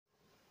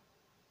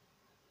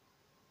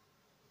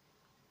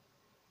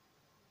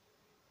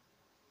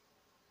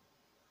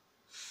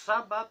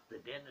Sub up the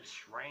Dennis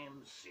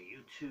Ramsay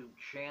YouTube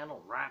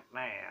channel right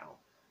now.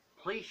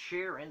 Please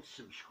share and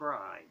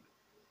subscribe.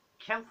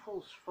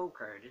 Kempful's folk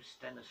artist,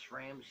 Dennis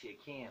Ramsay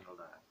of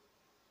Canada.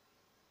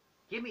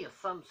 Give me a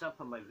thumbs up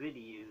on my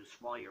videos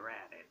while you're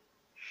at it,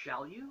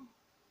 shall you?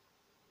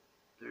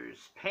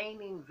 There's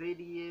painting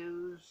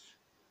videos,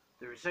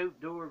 there's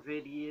outdoor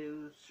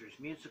videos, there's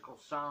musical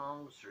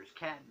songs, there's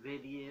cat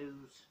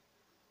videos,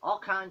 all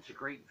kinds of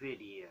great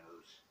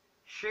videos.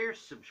 Share,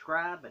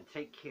 subscribe, and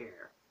take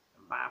care.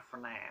 And bye for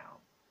now.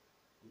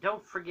 And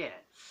don't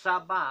forget,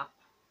 sub up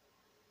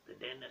the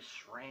Dennis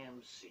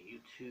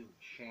Ramsay YouTube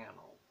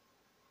channel.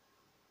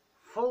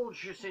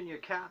 Folgers in your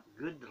cup,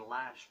 good to the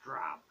last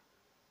drop.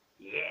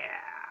 Yeah!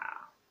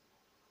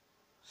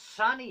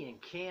 Sunny in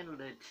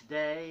Canada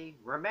today.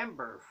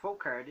 Remember,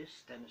 folk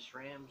artist Dennis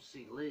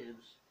Ramsay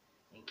lives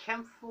in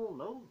Kempful,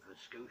 Nova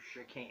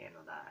Scotia,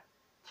 Canada.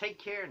 Take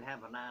care and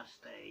have a nice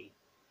day.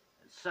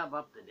 And sub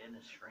up the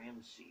Dennis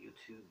Ramsay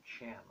YouTube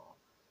channel.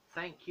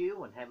 Thank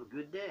you and have a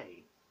good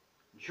day.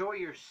 Enjoy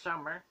your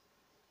summer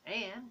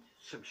and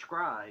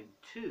subscribe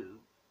to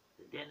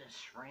the Dennis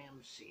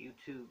Ramsay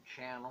YouTube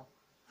channel.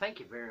 Thank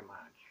you very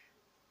much.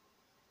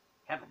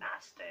 Have a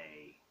nice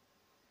day.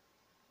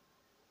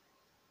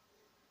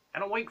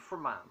 And a wink for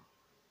Mom.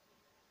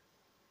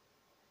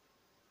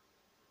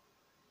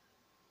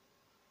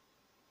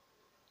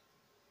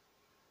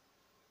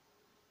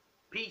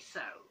 Peace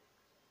out.